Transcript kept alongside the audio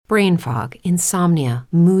brain fog, insomnia,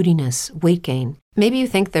 moodiness, weight gain. Maybe you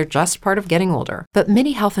think they're just part of getting older, but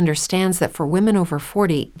MIDI Health understands that for women over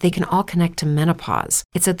 40, they can all connect to menopause.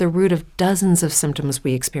 It's at the root of dozens of symptoms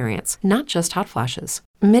we experience, not just hot flashes.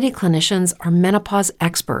 MIDI clinicians are menopause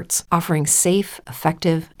experts, offering safe,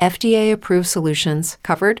 effective, FDA-approved solutions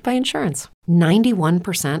covered by insurance.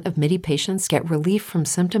 91% of MIDI patients get relief from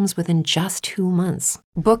symptoms within just 2 months.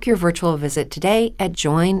 Book your virtual visit today at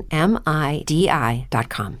joinmidi.com.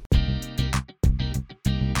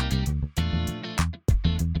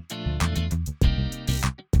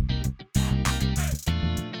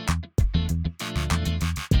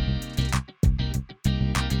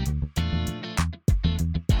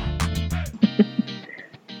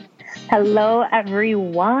 Hello,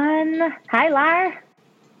 everyone. Hi, Lar.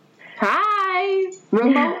 Hi,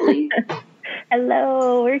 remotely.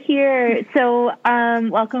 Hello, we're here. So,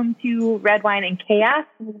 welcome to Red Wine and Chaos.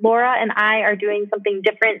 Laura and I are doing something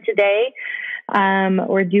different today.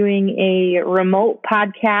 We're doing a remote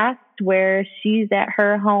podcast where she's at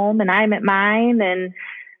her home and I'm at mine, and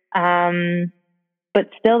but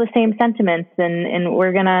still the same sentiments. And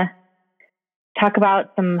we're gonna talk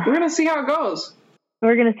about some. We're gonna see how it goes.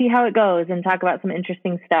 We're going to see how it goes and talk about some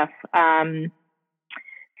interesting stuff.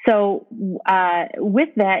 So with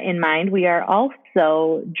that in mind, we are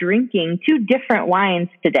also drinking 2 different wines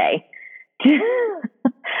today.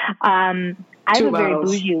 I have a very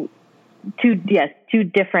bougie, 2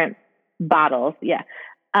 different bottles. Yeah.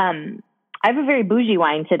 I have a very bougie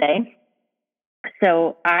wine today.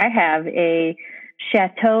 So I have a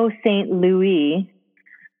Chateau St. Louis,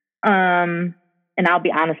 and I'll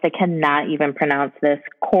be honest, I cannot even pronounce this.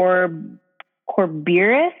 Corberus?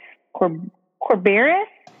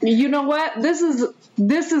 You know what? This is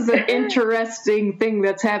an interesting thing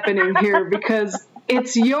that's happening here because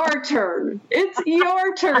it's your turn. It's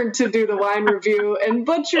your turn to do the wine review and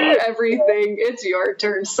butcher everything. It's your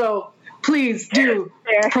turn. So please do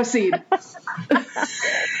proceed.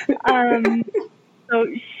 So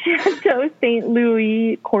Chateau St.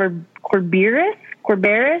 Louis Corberus.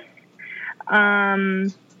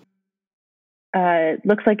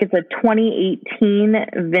 Looks like it's a 2018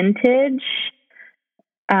 vintage.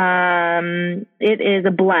 It is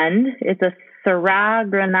a blend. It's a Syrah,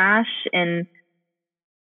 Grenache, and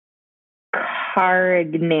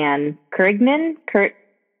Carignan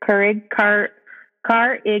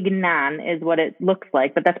is what it looks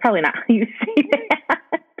like, but that's probably not how you say that.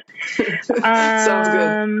 Sounds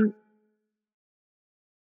good.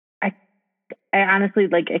 I honestly,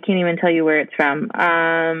 I can't even tell you where it's from.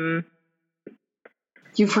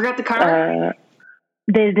 You forgot the card?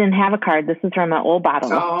 They didn't have a card. This is from an old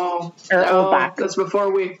bottle. Old box. That's before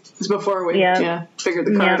we figured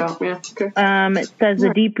the card out. Yeah. Okay. It says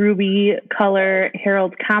a deep ruby color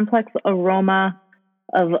heralds complex aroma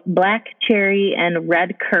of black cherry and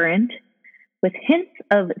red currant with hints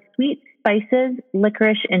of sweet spices,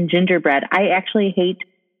 licorice, and gingerbread. I actually hate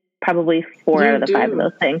probably 4 out of the 5 of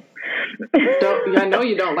those things. I know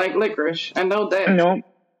you don't like licorice. I know that. Nope.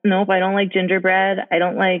 I don't like gingerbread. I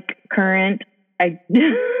don't like currant. I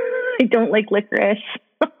don't like licorice.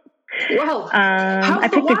 Well, I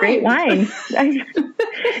picked a great wine.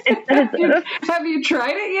 Have you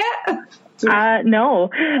tried it yet?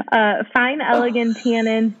 No. Fine, elegant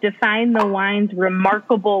tannins define the wine's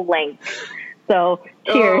remarkable length. So,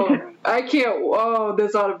 cheers. I can't. Oh,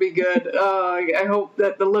 this ought to be good. I hope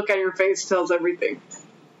that the look on your face tells everything.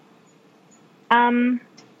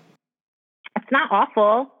 It's not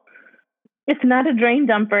awful. It's not a drain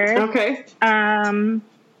dumper. Okay.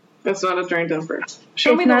 It's not a drain dumper.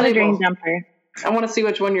 Show me the label. It's not a drain dumper. I want to see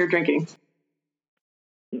which one you're drinking.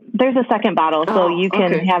 There's a second bottle, so you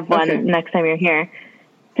can have one next time you're here.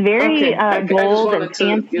 It's very gold and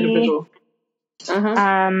fancy.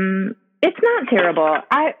 It's not terrible.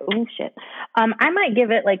 I might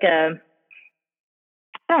give it like a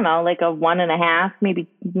 1.5,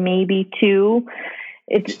 maybe 2.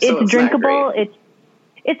 It's drinkable.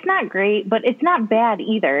 It's not great, but it's not bad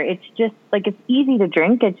either. It's just it's easy to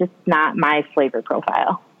drink. It's just not my flavor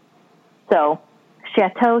profile. So,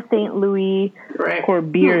 Chateau St. Louis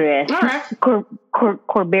Corberus. All right.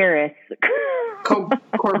 Corberus.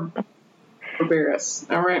 Corberus.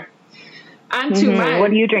 All right. On to mine.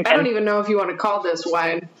 What are you drinking? I don't even know if you want to call this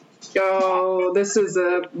wine. Oh, this has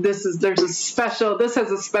a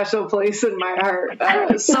special place in my heart.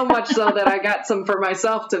 So much so that I got some for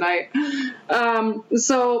myself tonight.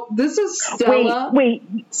 So this is Stella. Wait,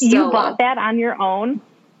 you bought that on your own?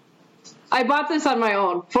 I bought this on my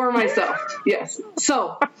own for myself. Yes.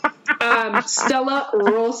 So, Stella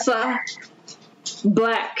Rosa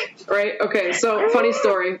Black, right? Okay. So funny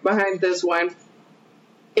story behind this wine.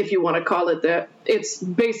 if you want to call it that. It's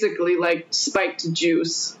basically like spiked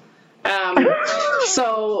juice.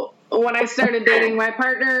 So when I started dating my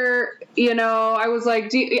partner, you know, I was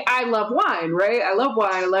like, I love wine, right? I love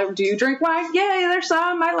wine. Do you drink wine? Yeah, there's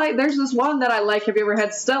some. There's this one that I like. Have you ever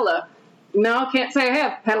had Stella? No, can't say I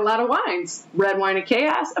have. Had a lot of wines. Red wine and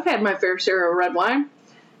chaos. I've had my fair share of red wine.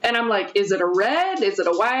 And I'm like, is it a red? Is it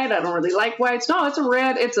a white? I don't really like whites. No, it's a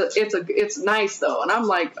red. It's nice though. And I'm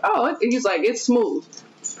like, he's like, it's smooth.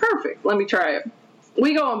 Perfect. Let me try it.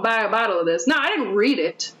 We go and buy a bottle of this. Now, I didn't read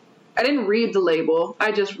it. I didn't read the label.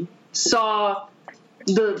 I just saw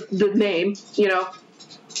the name, you know.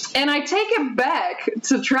 And I take it back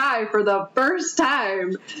to try for the first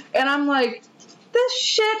time. And I'm like, this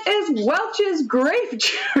shit is Welch's grape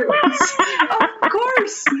juice. Of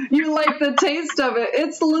course you like the taste of it.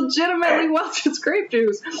 It's legitimately Welch's grape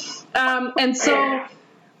juice. And so,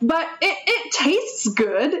 but it tastes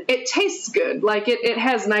good. It tastes good. Like it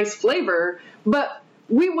has nice flavor. But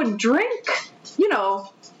we would drink, you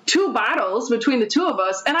know, 2 bottles between the two of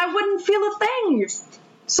us, and I wouldn't feel a thing.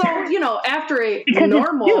 So, you know, after a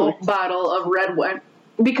normal bottle of red wine,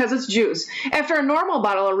 because it's juice. After a normal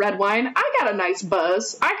bottle of red wine, I got a nice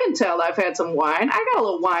buzz. I can tell I've had some wine. I got a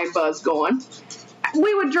little wine buzz going.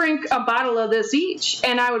 We would drink a bottle of this each,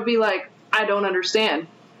 and I would be like, I don't understand.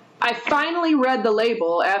 I finally read the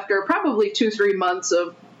label after probably 2-3 months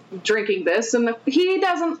of drinking this, and he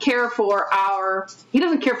doesn't care for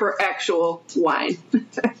actual wine.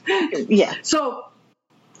 Yeah. So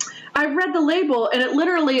I read the label, and it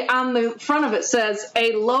literally on the front of it says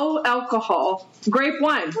a low alcohol grape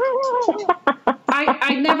wine.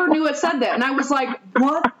 I never knew it said that, and I was like,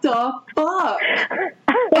 what the fuck?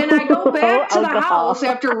 And I go back to the house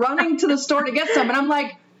after running to the store to get some, and I'm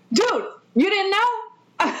like, dude, you didn't know?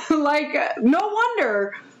 Like, no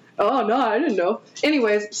wonder. Oh no, I didn't know.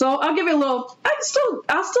 Anyways, so I'll give you a little.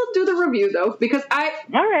 I'll still do the review though, because all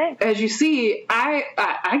right. As you see, I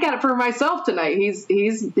got it for myself tonight. He's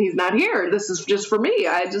not here. This is just for me.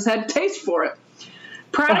 I just had taste for it.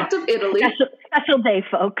 Product of Italy. Special day,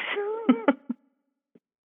 folks.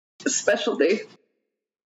 Special day.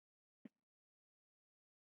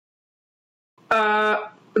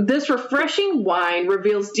 This refreshing wine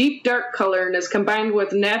reveals deep dark color and is combined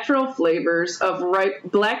with natural flavors of ripe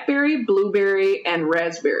blackberry, blueberry, and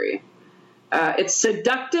raspberry. It's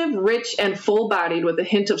seductive, rich, and full-bodied with a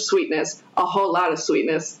hint of sweetness, a whole lot of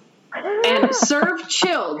sweetness, and served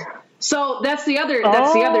chilled. So that's the other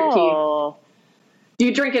key.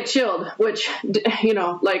 You drink it chilled, which, you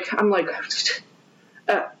know, like I'm like,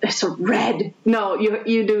 it's a red. No,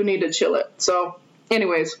 you do need to chill it. So.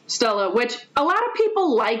 Anyways, Stella, which a lot of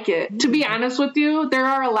people like it. To be honest with you, there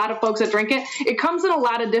are a lot of folks that drink it. It comes in a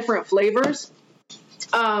lot of different flavors.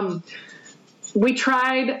 We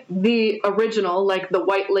tried the original, like the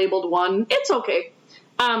white labeled one. It's okay.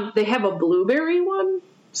 They have a blueberry one,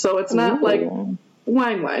 so it's not like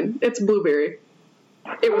wine. It's blueberry.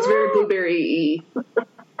 It was very blueberry-y.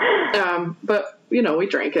 But you know, we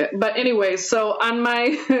drank it. But anyways, so on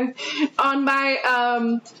my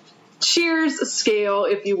cheers scale,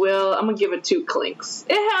 if you will, I'm gonna give it 2 clinks.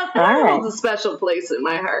 It holds a special place in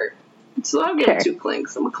my heart, so I'll give it 2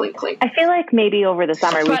 clinks. I'm a clink. I feel like maybe over the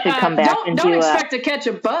summer we should come back and don't expect to catch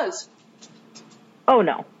a buzz. Oh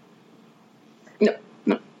no.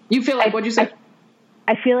 You feel like what'd you say?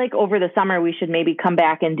 I feel like over the summer we should maybe come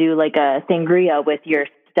back and do like a sangria with your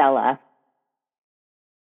Stella.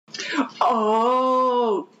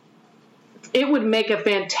 Oh, it would make a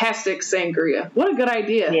fantastic sangria. What a good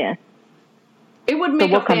idea. Yeah. It would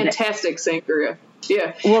make a fantastic sangria.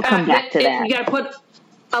 Yeah. We'll come back to that. You got to put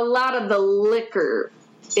a lot of the liquor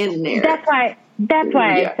in there. That's why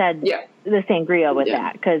I said the sangria with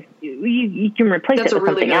that, because you can replace it with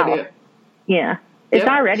something else. Idea. Yeah. It's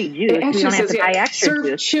already juice. We don't have to buy extra served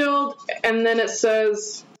juice. Chilled, and then it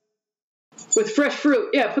says with fresh fruit.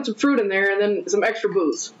 Yeah, put some fruit in there and then some extra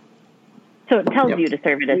booze. So it tells you to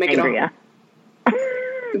serve it as sangria.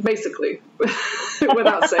 Basically,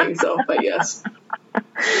 without saying so, but yes.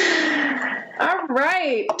 All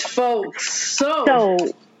right, folks. So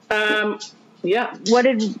yeah. What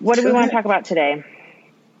do we want to talk about today?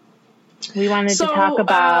 We wanted to talk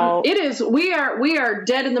about. We are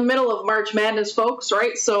dead in the middle of March Madness, folks.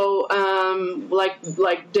 Right? So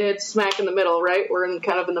like dead smack in the middle. Right? We're in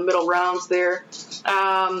kind of in the middle rounds there.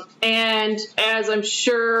 And as I'm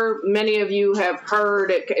sure many of you have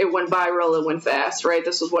heard, it went viral. It went fast. Right?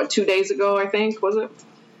 This was 2 days ago, I think, was it?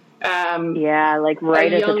 Yeah, like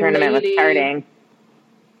right as the tournament was starting.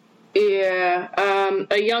 Yeah,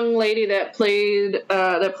 a young lady that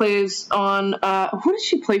plays on who does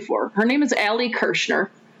she play for? Her name is Allie Kirshner.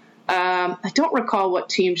 I don't recall what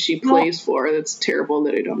team she plays for. That's terrible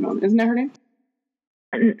that I don't know. Isn't that her name?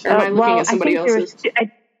 Or am I looking at somebody else's?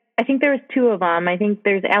 I think there was two of them. I think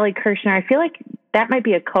there's Allie Kirshner. I feel like that might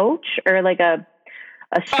be a coach or like a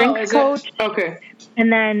strength coach. It? Okay.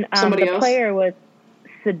 And then somebody the else? Player was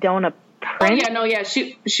Sedona Prince. Oh yeah,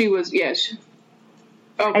 she was. Yeah.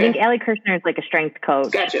 Okay. I think Allie Kirshner is like a strength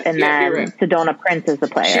coach. Gotcha. And then right. Sedona Prince is the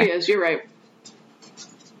player. She is. You're right.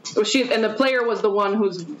 Well, and the player was the one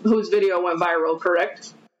whose video went viral,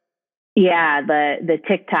 correct? Yeah, the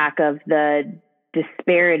TikTok of the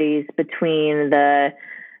disparities between the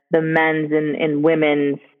men's and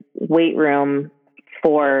women's weight room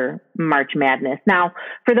for March Madness. Now,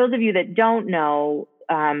 for those of you that don't know,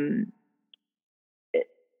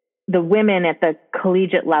 the women at the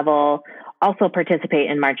collegiate level also participate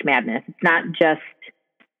in March Madness. It's not just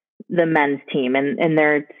the men's team, and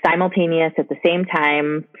they're simultaneous at the same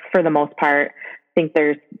time for the most part. I think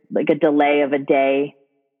there's like a delay of a day.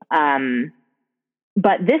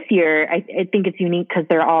 But this year, I think it's unique because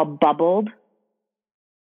they're all bubbled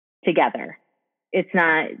together. It's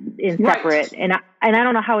not in separate. Right. And I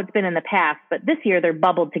don't know how it's been in the past, but this year they're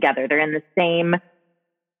bubbled together. They're in the same,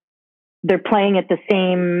 they're playing at the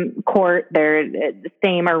same court. They're at the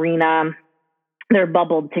same arena. They're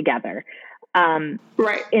bubbled together.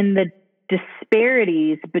 Right. In the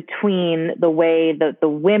disparities between the way that the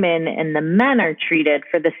women and the men are treated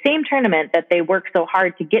for the same tournament that they work so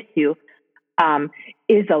hard to get to,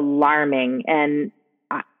 is alarming. And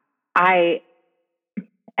I,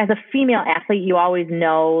 as a female athlete, you always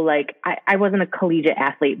know, like, I wasn't a collegiate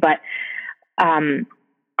athlete, but, even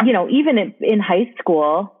in high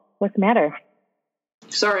school, what's the matter?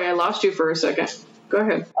 Sorry, I lost you for a second. Go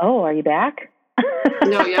ahead. Oh, are you back?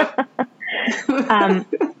 No, yeah.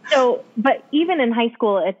 But even in high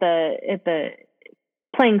school at the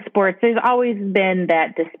playing sports, there's always been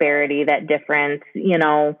that disparity, that difference,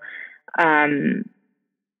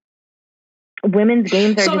 women's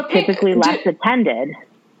games are just typically less attended.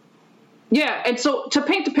 Yeah. And so to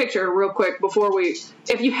paint the picture real quick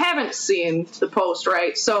if you haven't seen the post,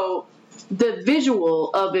 right? So the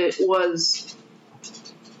visual of it was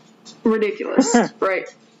ridiculous,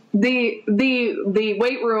 right? The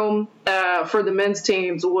weight room for the men's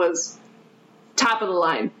teams was top of the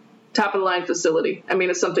line facility. I mean,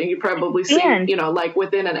 it's something you probably see, like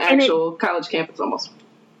within an actual college campus almost.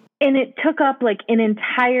 And it took up like an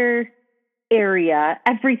entire area.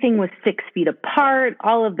 Everything was 6 feet apart.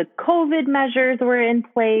 All of the COVID measures were in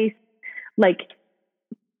place. Like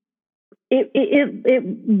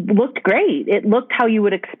it looked great. It looked how you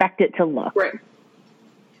would expect it to look. Right.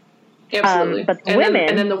 Absolutely. But the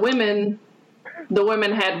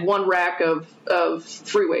women had one rack of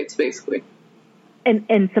free weights basically.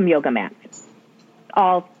 And some yoga mats,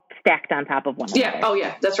 all stacked on top of one another. Yeah. Oh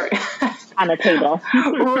yeah, that's right. On a table.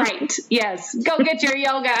 Right. Yes. Go get your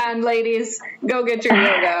yoga on, ladies. Go get your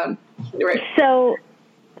yoga on. Right. So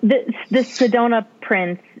this Sedona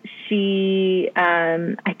Prince, she,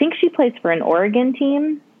 I think she plays for an Oregon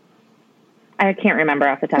team. I can't remember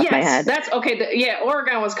off the top of my head. That's okay.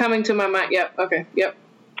 Oregon was coming to my mind. Yep. Okay. Yep.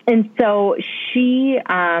 And so she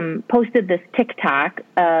posted this TikTok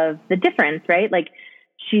of the difference, right? Like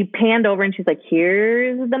she panned over and she's like,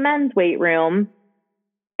 here's the men's weight room.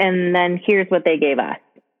 And then here's what they gave us.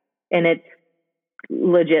 And it's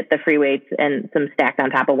legit the free weights and some stacked on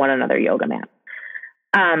top of one another yoga mats.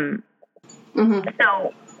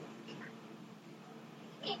 So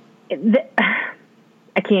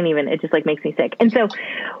I can't even, it just like makes me sick. And so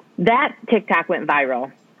that TikTok went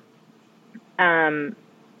viral. And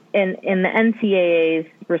the NCAA's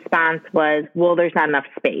response was, well, there's not enough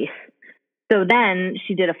space. So then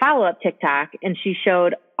she did a follow-up TikTok and she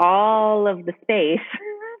showed all of the space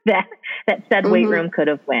that said weight room could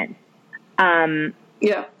have went.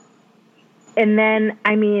 Yeah. And then,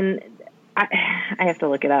 I mean, I have to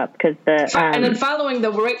look it up because and then following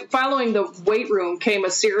the weight room came a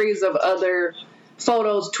series of other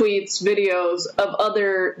photos, tweets, videos of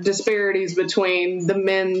other disparities between the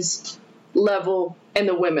men's level and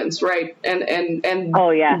the women's, right? And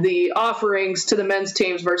the offerings to the men's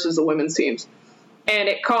teams versus the women's teams. And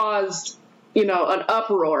it caused, an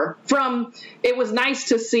uproar it was nice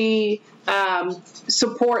to see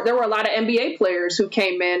support. There were a lot of NBA players who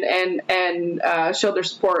came in and showed their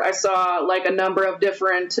support. I saw like a number of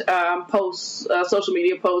different posts, social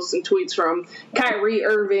media posts and tweets from Kyrie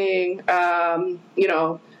Irving,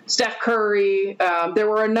 Steph Curry. There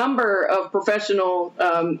were a number of professional,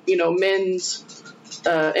 men's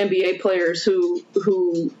NBA players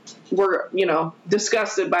who were,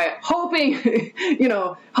 disgusted by it, hoping,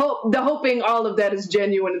 hoping all of that is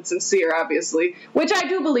genuine and sincere, obviously, which I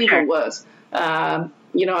do believe it was. I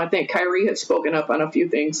think Kyrie had spoken up on a few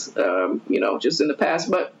things, just in the past,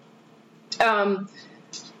 but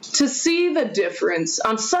to see the difference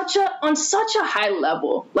on such a high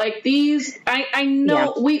level, like these, I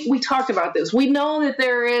know we talked about this. We know that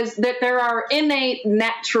there are innate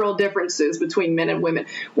natural differences between men and women.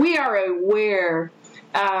 We are aware.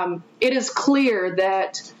 It is clear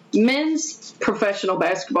that men's professional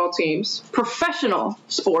basketball teams, professional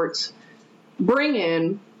sports, bring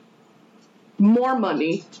in more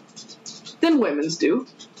money than women's do.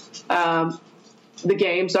 The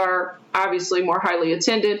games are obviously more highly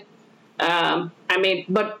attended.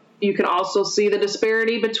 But you can also see the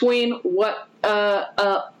disparity between what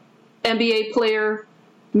a NBA player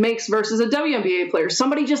makes versus a WNBA player.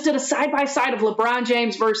 Somebody just did a side-by-side of LeBron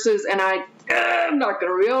James versus, and I'm not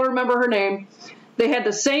going to be able to remember her name. They had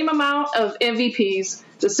the same amount of MVPs,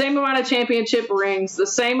 the same amount of championship rings, the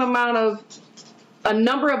same amount of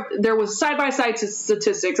there was side-by-side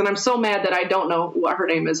statistics, and I'm so mad that I don't know what her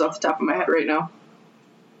name is off the top of my head right now.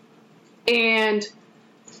 And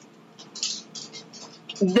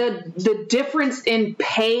the difference in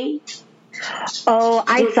pay. Oh,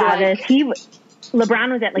 I saw this.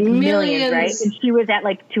 LeBron was at like millions, right? And she was at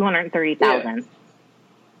like 230,000.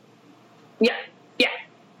 Yeah.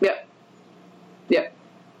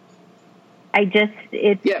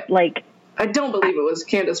 Like. I don't believe it was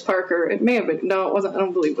Candace Parker. It may have been. No, it wasn't. I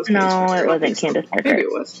don't believe it was Candace Parker. No, it wasn't Candace Parker. Maybe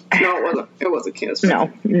it was. No, it wasn't. It wasn't Candace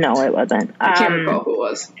Parker. No, it wasn't. I can't recall who it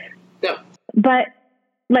was. No. But,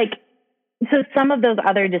 so some of those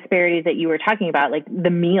other disparities that you were talking about, like the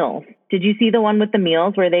meals. Did you see the one with the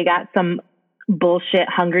meals where they got some bullshit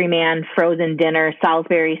Hungry Man frozen dinner,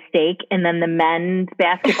 Salisbury steak, and then the men's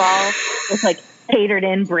basketball was like catered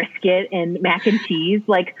in brisket and mac and cheese?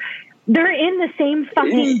 Like, they're in the same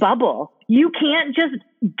fucking bubble. You can't just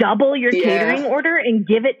double your catering order and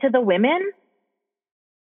give it to the women.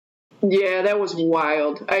 Yeah, that was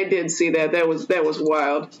wild. I did see that. That was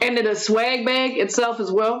wild. And then a swag bag itself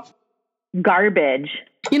as well. Garbage.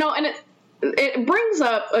 And it brings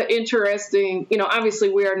up an interesting. Obviously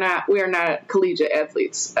we are not collegiate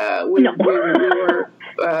athletes. We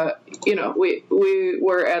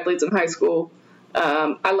were athletes in high school.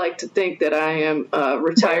 I like to think that I am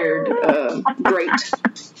retired great.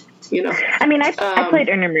 I played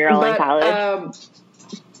intramural in college.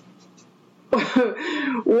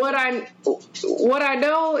 What I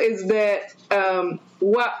know is that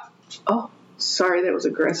oh, sorry, that was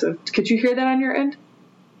aggressive. Could you hear that on your end?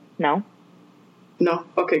 No.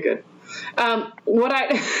 Okay, good.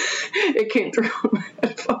 It came through my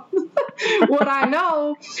headphones. What I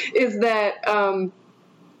know is that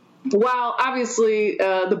while obviously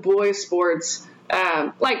the boys' sports,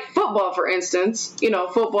 like football, for instance,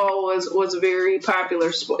 football was a very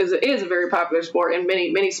popular sport. Is a very popular sport in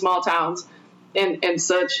many small towns and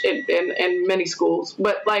such, in many schools.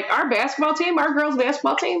 But like our girls'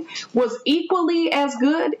 basketball team was equally as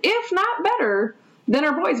good, if not better, than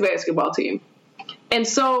our boys' basketball team. And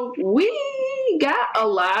so we got a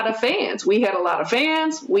lot of fans. We had a lot of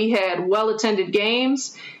fans. We had well-attended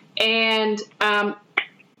games, and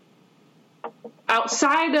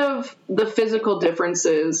outside of the physical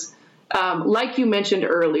differences, like you mentioned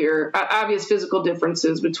earlier, obvious physical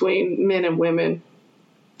differences between men and women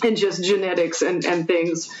and just genetics and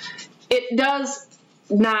things, it does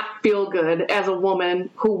not feel good as a woman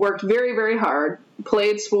who worked very, very hard,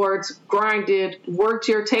 played sports, grinded, worked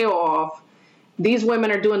your tail off. These women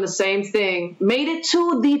are doing the same thing, made it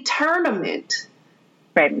to the tournament.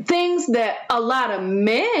 Right. Things that a lot of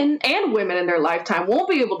men and women in their lifetime won't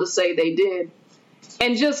be able to say they did.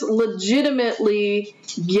 And just legitimately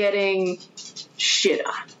getting shit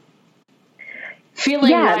on.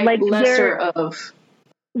 Feeling like lesser of.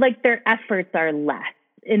 Like their efforts are less.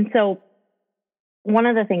 And so one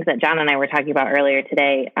of the things that John and I were talking about earlier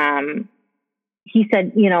today, he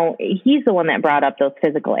said, he's the one that brought up those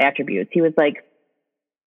physical attributes. He was like,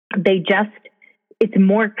 it's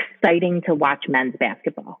more exciting to watch men's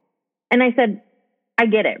basketball. And I said, I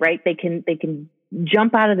get it, right? They can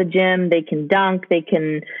jump out of the gym, they can dunk, they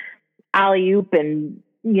can alley-oop and,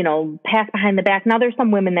 pass behind the back. Now there's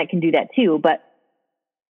some women that can do that too, but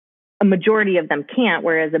a majority of them can't,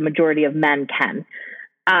 whereas a majority of men can.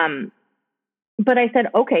 But I said,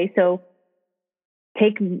 okay, so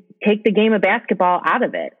take the game of basketball out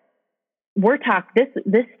of it.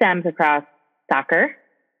 This stems across soccer.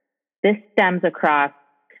 This stems across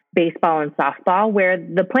baseball and softball, where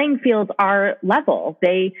the playing fields are level.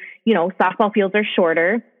 Softball fields are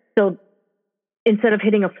shorter. So instead of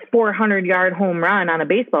hitting a 400-yard home run on a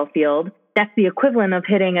baseball field, that's the equivalent of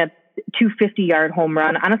hitting a 250-yard home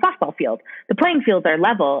run on a softball field. The playing fields are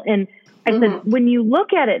level. And I said, when you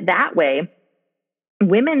look at it that way,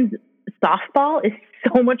 women's softball is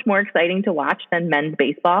so much more exciting to watch than men's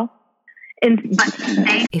baseball.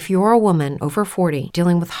 If you're a woman over 40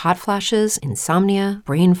 dealing with hot flashes, insomnia,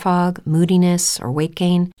 brain fog, moodiness, or weight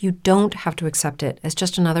gain, you don't have to accept it as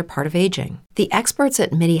just another part of aging. The experts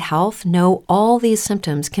at MIDI Health know all these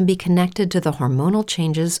symptoms can be connected to the hormonal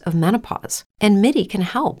changes of menopause. And MIDI can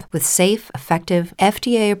help with safe, effective,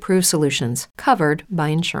 FDA-approved solutions covered by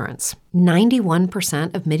insurance.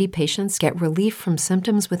 91% of MIDI patients get relief from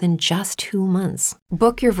symptoms within just 2 months.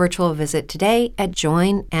 Book your virtual visit today at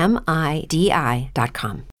joinmidi.com.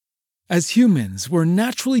 As humans, we're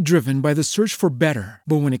naturally driven by the search for better.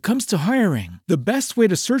 But when it comes to hiring, the best way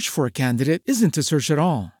to search for a candidate isn't to search at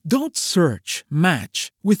all. Don't search,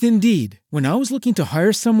 match with Indeed. When I was looking to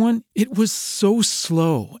hire someone, it was so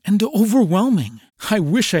slow and overwhelming. I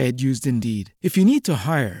wish I had used Indeed. If you need to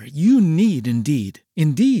hire, you need Indeed.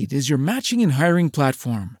 Indeed is your matching and hiring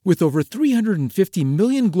platform with over 350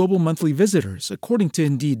 million global monthly visitors, according to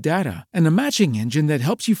Indeed data, and a matching engine that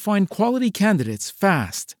helps you find quality candidates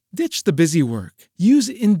fast. Ditch the busy work. Use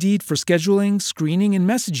Indeed for scheduling, screening, and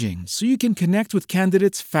messaging so you can connect with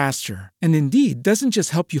candidates faster. And Indeed doesn't just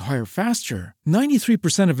help you hire faster.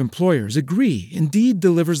 93% of employers agree Indeed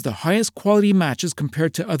delivers the highest quality matches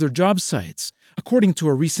compared to other job sites, according to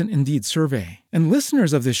a recent Indeed survey. And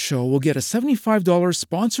listeners of this show will get a $75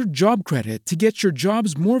 sponsored job credit to get your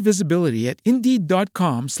jobs more visibility at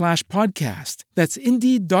Indeed.com/podcast. That's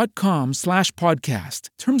Indeed.com/podcast.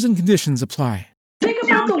 Terms and conditions apply. Think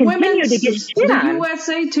about the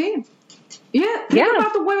USA team. Yeah, think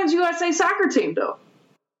about the women's USA soccer team, though,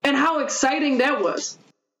 and how exciting that was.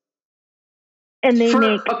 And they for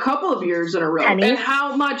make a couple of years in a row, and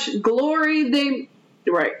how much glory they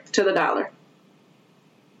to the dollar.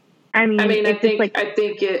 I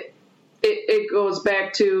think it goes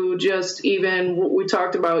back to just even what we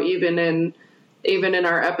talked about, even in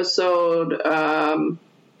our episode,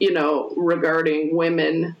 regarding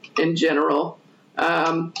women in general.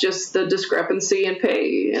 Just the discrepancy in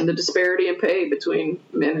pay and the disparity in pay between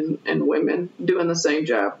men and women doing the same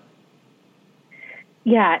job.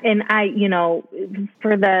 Yeah. And I'm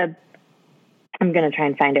going to try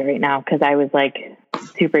and find it right now, because I was like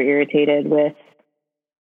super irritated with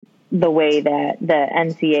the way that the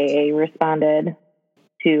NCAA responded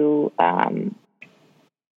to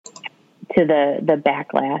the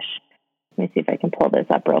backlash. Let me see if I can pull this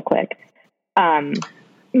up real quick.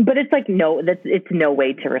 But it's like, it's no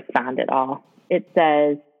way to respond at all. It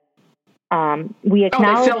says, we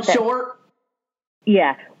acknowledge they fell short.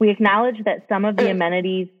 Yeah, we acknowledge that some of the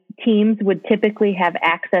amenities teams would typically have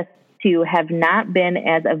access to have not been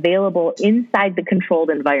as available inside the controlled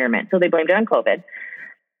environment. So they blamed it on COVID.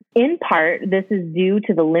 In part, this is due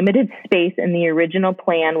to the limited space, and the original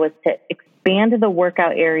plan was to expand the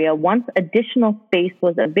workout area once additional space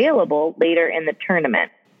was available later in the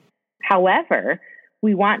tournament. However,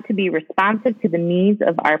 we want to be responsive to the needs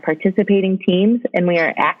of our participating teams, and we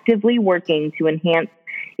are actively working to enhance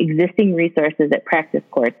existing resources at practice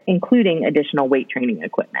courts, including additional weight training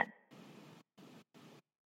equipment.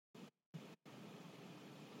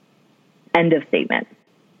 End of statement.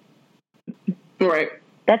 Right.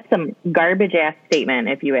 That's some garbage-ass statement,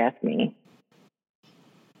 if you ask me.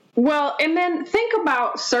 Well, and then think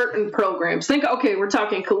about certain programs. We're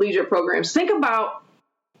talking collegiate programs. Think about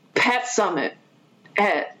Pat Summitt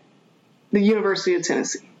at the University of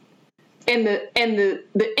Tennessee, and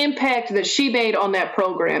the impact that she made on that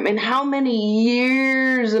program, and how many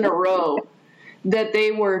years in a row that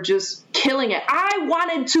they were just killing it.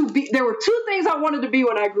 There were two things I wanted to be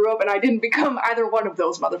when I grew up, and I didn't become either one of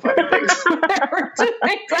those motherfucking things. There were two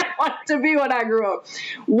things I wanted to be when I grew up.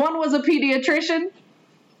 One was a pediatrician.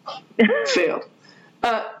 Failed.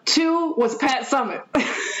 Two was Pat Summitt.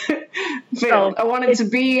 Failed. I wanted to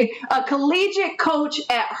be a collegiate coach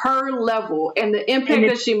at her level, and the impact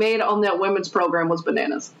that she made on that women's program was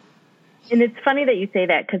bananas. And it's funny that you say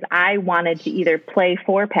that, because I wanted to either play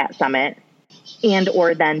for Pat Summitt and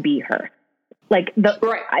or then be her. Like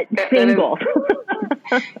same goal.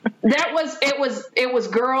 It was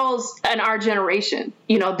girls in our generation.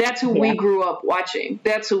 That's who we grew up watching.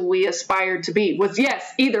 That's who we aspired to be. Was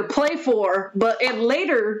either play for, and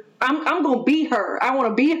later I'm gonna be her. I want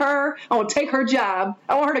to be her. I want to take her job.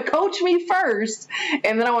 I want her to coach me first,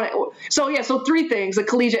 and then I want to. So three things. A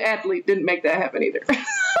collegiate athlete didn't make that happen either.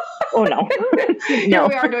 Oh no! Here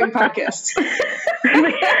we are doing podcasts.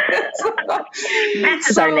 This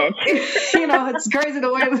is our niche. It's crazy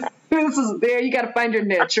the way You got to find your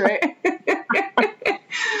niche, right?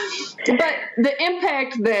 But the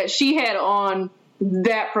impact that she had on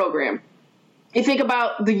that program, you think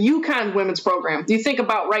about the UConn women's program. You think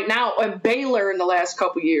about right now at Baylor in the last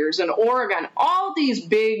couple years, and Oregon, all these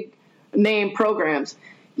big name programs.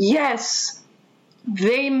 Yes,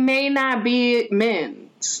 they may not be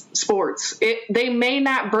men's sports. They may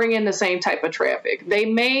not bring in the same type of traffic. They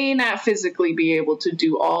may not physically be able to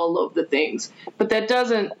do all of the things, but that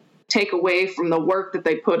doesn't take away from the work that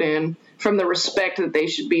they put in, from the respect that they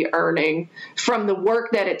should be earning, from the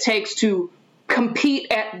work that it takes to compete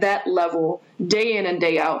at that level day in and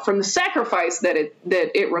day out, from the sacrifice that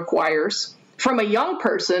it requires from a young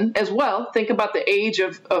person as well. Think about the age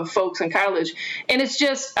of folks in college. And it's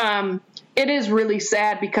just, it is really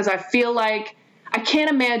sad because I feel like I can't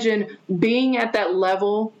imagine being at that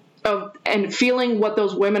level of and feeling what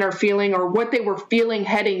those women are feeling or what they were feeling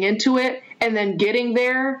heading into it, and then getting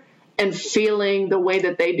there and feeling the way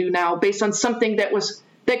that they do now based on something that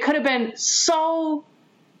could have been so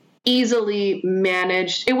easily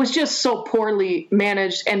managed. It was just so poorly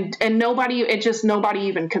managed, and nobody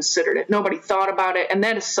even considered it. Nobody thought about it, and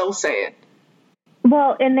that is so sad.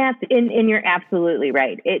 Well, and you're absolutely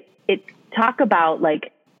right. It talk about,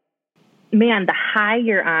 like, man, the high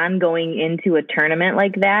you're on going into a tournament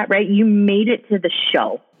like that, right? You made it to the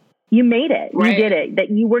show. You made it. Right. You did it. That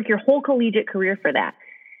you work your whole collegiate career for that.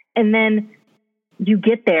 And then you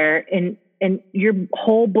get there and your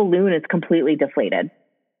whole balloon is completely deflated.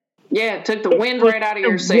 Yeah, it took the wind right out of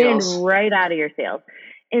your sails. Wind right out of your sails.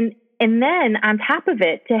 And then on top of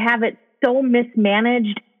it, to have it so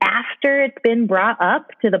mismanaged after it's been brought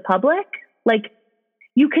up to the public, like,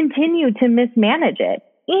 you continue to mismanage it.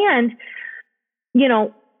 And, you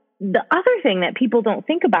know, the other thing that people don't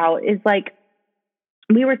think about is, like,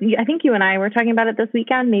 I think you and I were talking about it this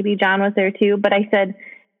weekend. Maybe John was there too, but I said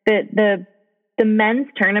that the men's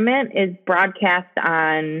tournament is broadcast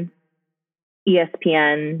on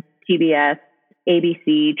ESPN, TBS,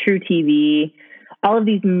 ABC, True TV, all of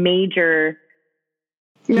these major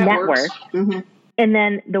networks. Mm-hmm. And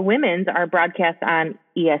then the women's are broadcast on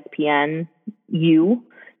ESPN,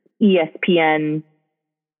 ESPN,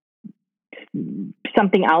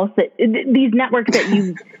 something else, these networks that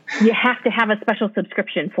you have to have a special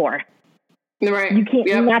subscription for. Right. You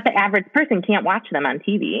can't, not the average person can't watch them on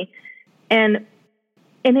TV. And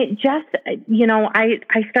it just, you know, I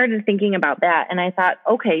started thinking about that, and I thought,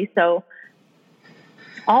 okay, so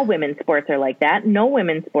all women's sports are like that. No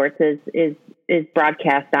women's sports is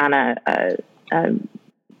broadcast on a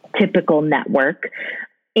typical network.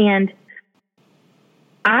 And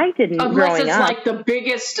I didn't, unless it's up, like the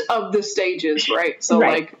biggest of the stages, right? So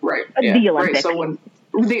right. Like, right. Yeah. The Olympics. Right. So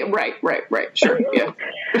right. Sure. Yeah.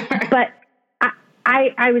 But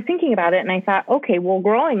I was thinking about it, and I thought, okay, well,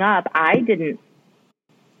 growing up, I didn't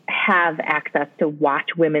have access to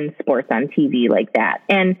watch women's sports on TV like that.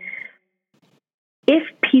 And if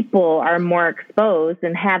people are more exposed,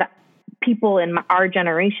 and had people in our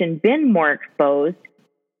generation been more exposed,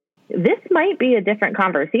 this might be a different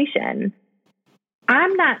conversation.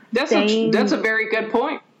 I'm not saying... That's a very good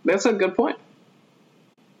point. That's a good point.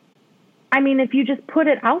 I mean, if you just put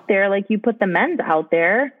it out there, like you put the men's out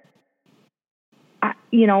there,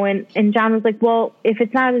 you know, and John was like, well, if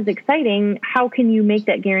it's not as exciting, how can you make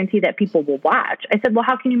that guarantee that people will watch? I said, well,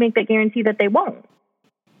 how can you make that guarantee that they won't?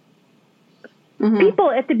 Mm-hmm.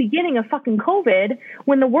 People at the beginning of fucking COVID,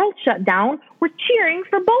 when the world shut down, were cheering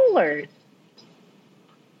for bowlers.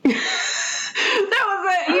 That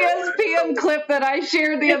was an ESPN clip that I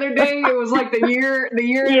shared the other day. It was like the year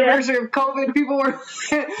anniversary of COVID. People were,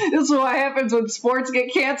 this is what happens when sports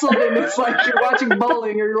get canceled, and it's like you're watching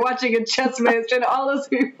bowling or you're watching a chess match, and all those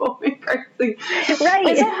people make crazy. Right.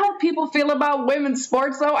 Is that how people feel about women's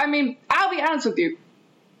sports, though? I mean, I'll be honest with you.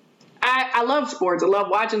 I love sports. I love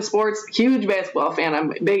watching sports. Huge basketball fan.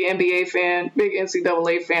 I'm a big NBA fan, big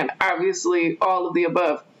NCAA fan, obviously all of the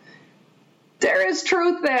above. There is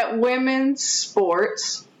truth that women's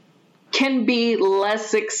sports can be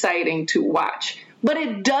less exciting to watch, but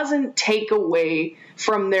it doesn't take away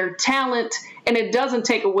from their talent, and it doesn't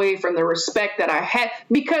take away from the respect that I have,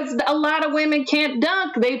 because a lot of women can't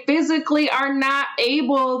dunk. They physically are not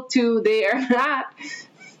able to. They are not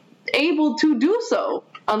able to do so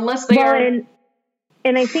unless they are. And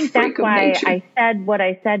I think that's why I said what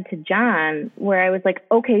I said to John, where I was like,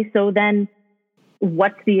 okay, so then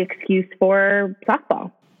what's the excuse for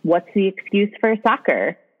softball? What's the excuse for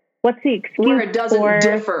soccer? What's the excuse where it doesn't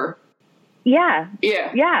differ? Yeah.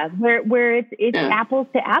 Where it's apples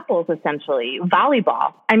to apples, essentially.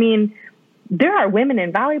 Volleyball. I mean, there are women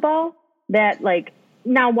in volleyball that, like,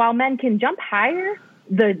 now while men can jump higher,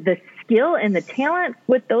 the skill and the talent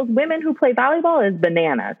with those women who play volleyball is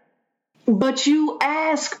bananas. But you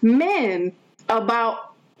ask men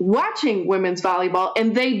about watching women's volleyball,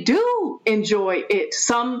 and they do enjoy it.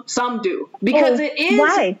 Some do, because it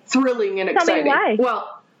is thrilling and exciting. Tell me why.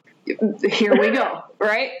 Well, here we go,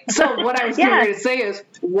 right? So what I was getting ready to say is,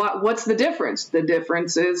 what's the difference? The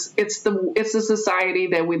difference is it's the society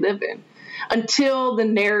that we live in. Until the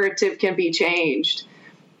narrative can be changed,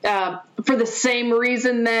 for the same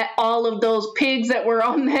reason that all of those pigs that were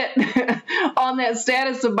on that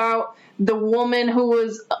status about the woman who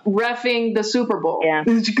was reffing the Super Bowl. Yeah.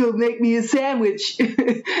 Did you go make me a sandwich?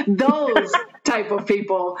 Those type of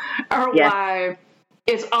people are why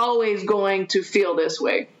it's always going to feel this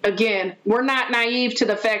way. Again, we're not naive to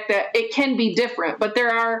the fact that it can be different, but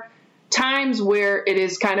there are times where it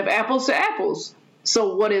is kind of apples to apples.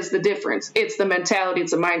 So what is the difference? It's the mentality,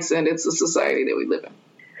 it's the mindset, it's the society that we live in.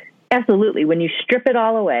 Absolutely. When you strip it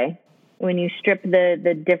all away, when you strip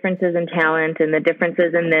the differences in talent and the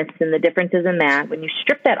differences in this and the differences in that, when you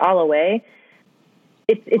strip that all away,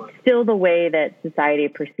 it's still the way that society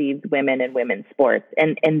perceives women and women's sports.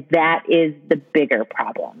 And that is the bigger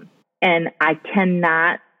problem. And I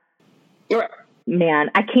cannot,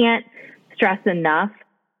 I can't stress enough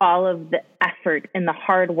all of the effort and the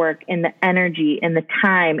hard work and the energy and the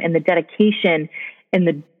time and the dedication and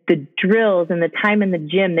the drills and the time in the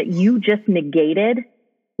gym that you just negated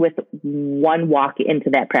with one walk into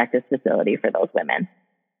that practice facility for those women.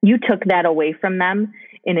 You took that away from them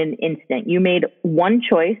in an instant. You made one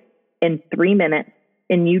choice in 3 minutes,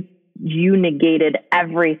 and you negated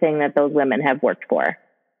everything that those women have worked for.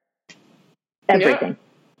 Everything.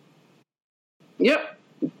 Yep.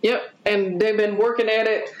 And they've been working at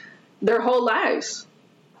it their whole lives.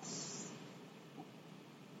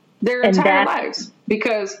 Their entire lives.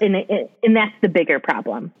 Because and that's the bigger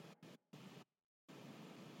problem.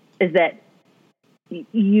 Is that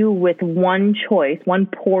you, with one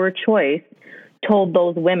poor choice, told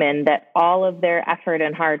those women that all of their effort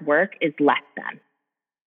and hard work is less than.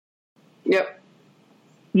 Yep.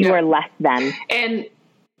 You are less than.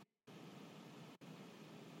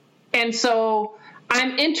 And so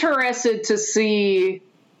I'm interested to see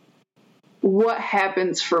what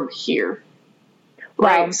happens from here.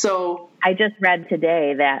 Right. Well, so I just read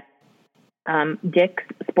today that Dick's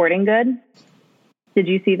Sporting Goods, did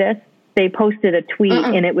you see this? They posted a tweet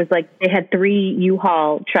and it was like they had 3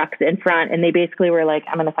 U-Haul trucks in front, and they basically were like,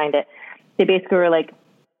 I'm going to find it. They basically were like,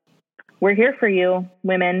 we're here for you,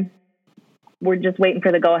 women. We're just waiting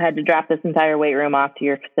for the go-ahead to drop this entire weight room off to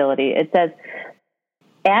your facility. It says,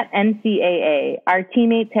 at NCAA, our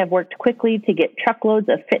teammates have worked quickly to get truckloads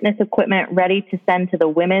of fitness equipment ready to send to the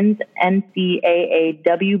women's NCAA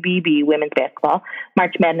WBB women's basketball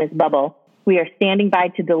March Madness bubble. We are standing by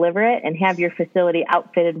to deliver it and have your facility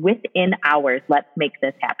outfitted within hours. Let's make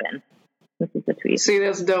this happen. This is the tweet. See,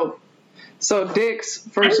 that's dope. So Dick's,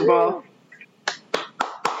 first of all,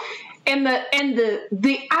 and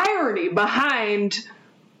the irony behind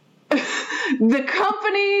the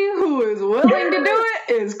company who is willing to do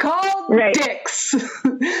it is called Dick's. Catch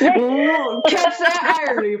that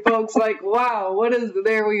irony, folks. Like, wow,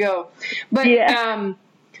 there we go. But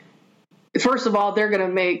first of all, they're going to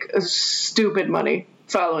make stupid money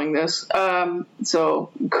following this. So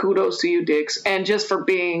kudos to you, Dick's, and just for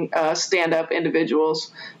being stand-up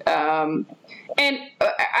individuals.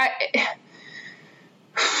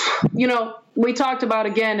 We talked about,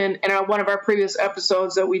 again, in one of our previous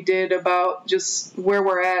episodes that we did about just where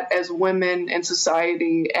we're at as women in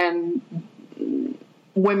society, and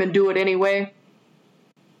women do it anyway.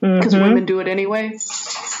 Because women do it anyway.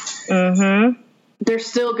 They're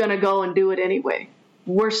still going to go and do it anyway.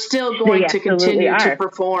 We're still going to continue to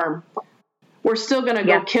perform. We're still going to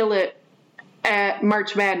go kill it at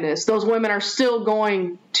March Madness. Those women are still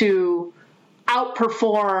going to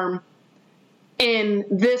outperform in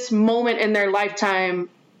this moment in their lifetime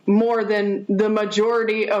more than the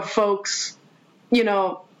majority of folks,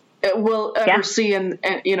 will ever see in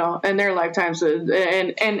their lifetimes.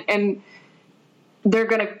 And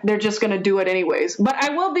they're just going to do it anyways. But I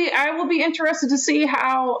will be interested to see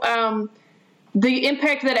how, the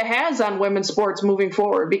impact that it has on women's sports moving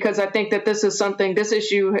forward, because I think that this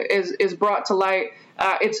issue is brought to light.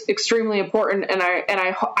 It's extremely important, and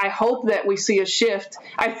I hope that we see a shift.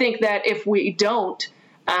 I think that if we don't,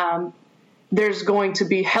 there's going to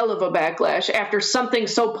be hell of a backlash after something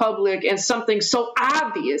so public and something so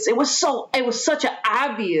obvious. It was such an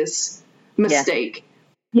obvious mistake.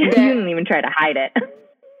 Yeah, you didn't even try to hide it.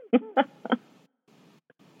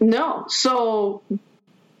 No. So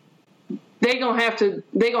they gonna have to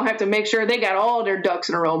make sure they got all their ducks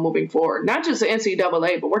in a row moving forward. Not just the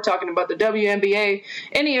NCAA, but we're talking about the WNBA,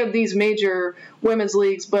 any of these major women's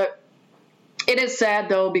leagues. But it is sad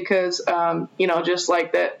though, because just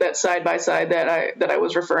like that side by side that I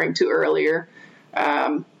was referring to earlier,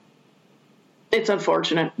 it's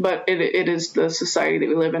unfortunate, but it is the society that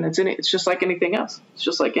we live in. It's just like anything else. It's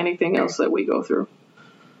just like anything else that we go through.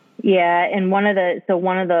 Yeah, and one of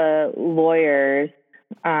the lawyers,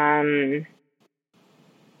 a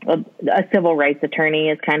civil rights attorney,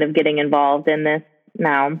 is kind of getting involved in this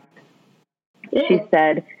now. Yeah. She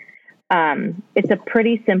said, it's a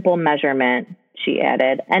pretty simple measurement, she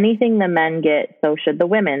added. Anything the men get, so should the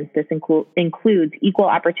women. This includes equal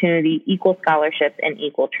opportunity, equal scholarships, and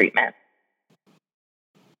equal treatment.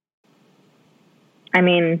 I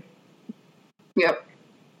mean, yep.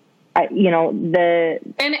 And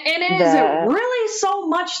is it really so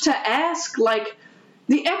much to ask? Like,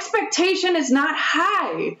 the expectation is not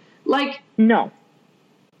high. Like, no,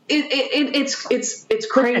 it's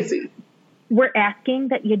crazy. We're asking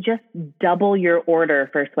that you just double your order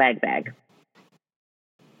for swag bag.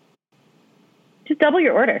 Just double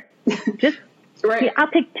your order. Just right. Yeah, I'll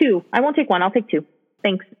take 2. I won't take 1. I'll take 2.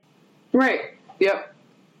 Thanks. Right. Yep.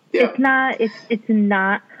 It's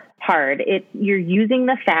not hard. You're using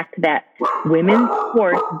the fact that women's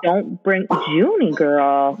sports don't bring Junie,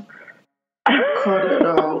 girl. Cut it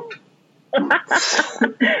out.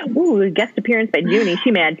 Ooh, guest appearance by Junie.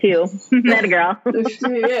 She mad too. That a girl.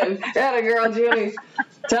 Yeah, that a girl, Junie.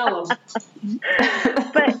 Tell them.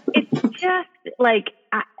 But it's just like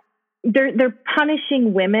they're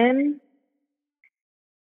punishing women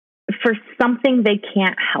for something they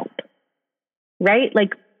can't help, right?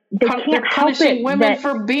 Like they're punishing women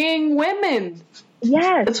for being women.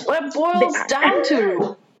 Yes, that's what it boils down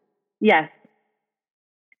to. Yes,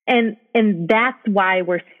 and that's why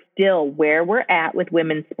we're still where we're at with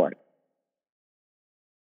women's sports.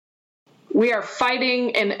 We are fighting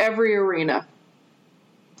in every arena,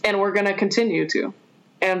 and we're going to continue to.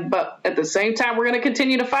 But at the same time, we're going to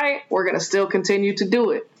continue to fight. We're going to still continue to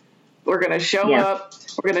do it. We're going to show up.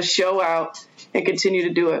 We're going to show out and continue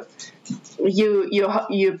to do it.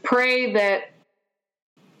 You pray that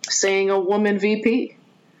saying a woman VP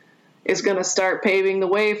is going to start paving the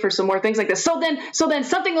way for some more things like this. So then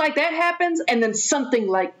something like that happens, and then something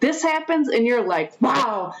like this happens, and you're like,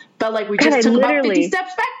 wow, felt like we just took about 50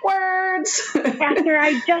 steps backwards. After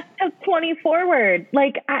I just took 20 forward.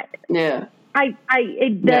 Like, that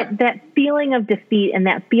feeling of defeat and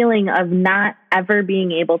that feeling of not ever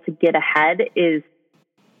being able to get ahead is,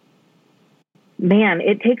 man,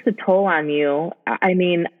 it takes a toll on you. I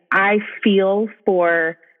mean, I feel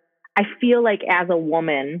like as a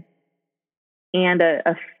woman and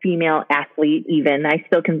a female athlete, even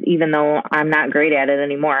though I'm not great at it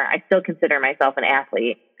anymore, I still consider myself an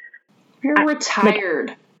athlete. You're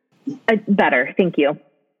retired. Better. Thank you.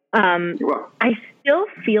 I still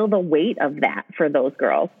feel the weight of that for those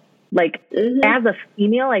girls. Like, as a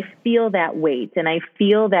female, I feel that weight, and I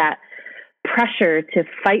feel that pressure to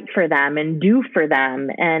fight for them and do for them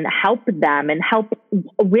and help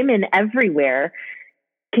women everywhere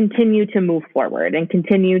continue to move forward and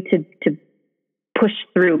continue to push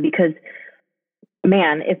through. Because,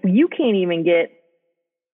 man, if you can't even get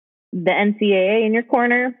the NCAA in your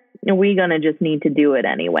corner, we're going to just need to do it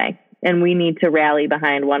anyway. And we need to rally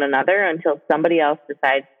behind one another until somebody else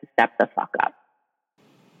decides to step the fuck up.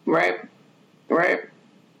 Right.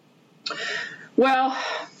 Well,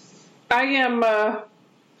 I am,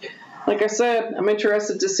 like I said, I'm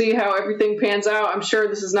interested to see how everything pans out. I'm sure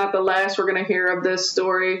this is not the last we're going to hear of this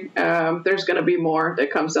story. There's going to be more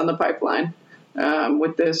that comes down the pipeline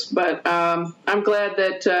with this. But I'm glad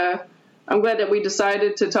that we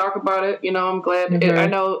decided to talk about it. I'm glad. I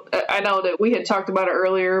know that we had talked about it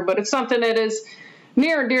earlier, but it's something that is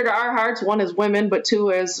near and dear to our hearts. One, as women, but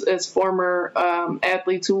two, as former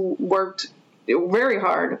athletes who worked very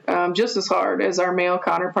hard, just as hard as our male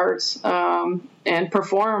counterparts, and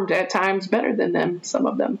performed at times better than them, some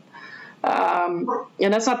of them. And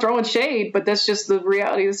that's not throwing shade, but that's just the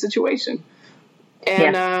reality of the situation.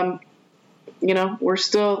 And, we're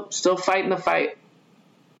still fighting the fight.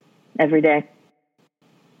 Every day.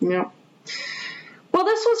 Yeah. Well,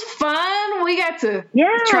 this was fun. We got to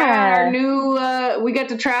try out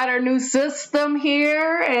our new system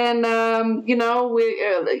here, and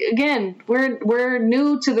we're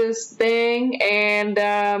new to this thing,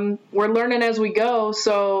 and we're learning as we go.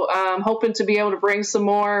 So I'm hoping to be able to bring some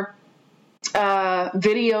more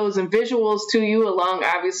videos and visuals to you along,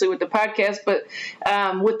 obviously, with the podcast, but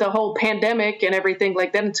with the whole pandemic and everything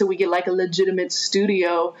like that, until we get like a legitimate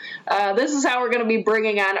studio, this is how we're going to be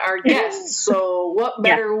bringing on our guests. So what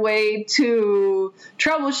better way to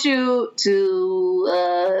troubleshoot,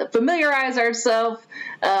 to familiarize ourselves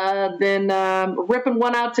than ripping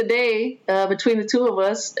one out today between the two of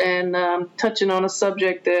us and touching on a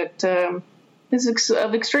subject that is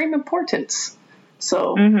of extreme importance.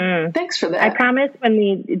 So thanks for that. I promise when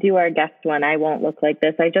we do our guest one, I won't look like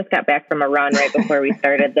this. I just got back from a run right before we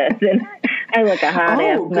started this, and I look a hot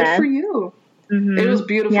ass mess. Good for you. It was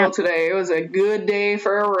beautiful today. It was a good day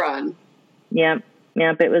for a run. Yep,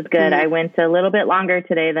 it was good. I went a little bit longer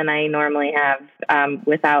today than I normally have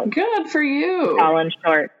without good for you falling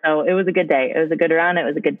short. So it was a good day. It was a good run. It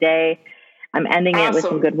was a good day. I'm ending it with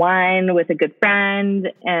some good wine, with a good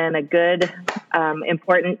friend, and a good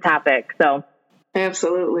important topic. So.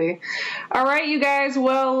 Absolutely. All right, you guys.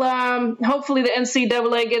 Well, hopefully the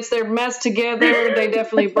NCAA gets their mess together. They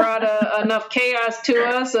definitely brought enough chaos to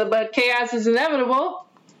us, but chaos is inevitable.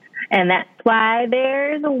 And that's why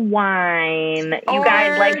there's wine. You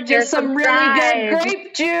guys like just some really good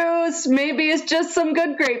grape juice. Maybe it's just some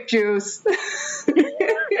good grape juice.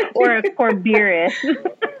 or beer.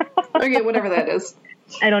 Okay, whatever that is.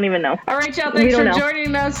 I don't even know. All right, y'all. Thanks for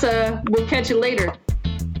joining us. We'll catch you later.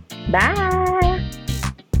 Bye.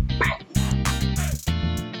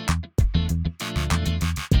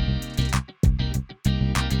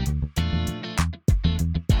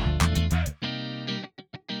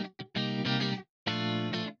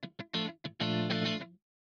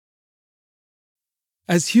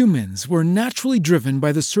 As humans, we're naturally driven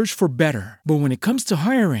by the search for better. But when it comes to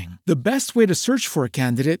hiring, the best way to search for a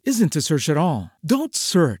candidate isn't to search at all. Don't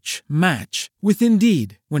search, match with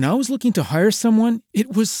Indeed. When I was looking to hire someone,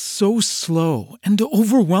 it was so slow and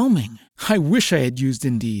overwhelming. I wish I had used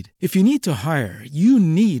Indeed. If you need to hire, you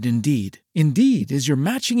need Indeed. Indeed is your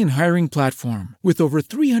matching and hiring platform with over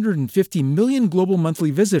 350 million global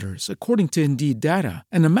monthly visitors, according to Indeed data,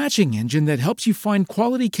 and a matching engine that helps you find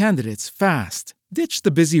quality candidates fast. Ditch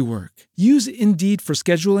the busy work. Use Indeed for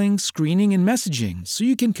scheduling, screening, and messaging so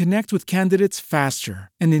you can connect with candidates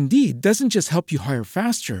faster. And Indeed doesn't just help you hire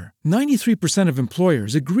faster. 93% of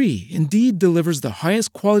employers agree Indeed delivers the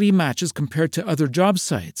highest quality matches compared to other job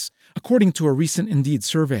sites, according to a recent Indeed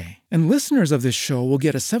survey. And listeners of this show will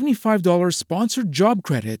get a $75 sponsored job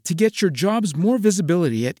credit to get your jobs more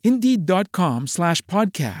visibility at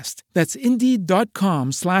Indeed.com/podcast. That's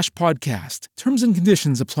Indeed.com/podcast. Terms and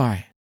conditions apply.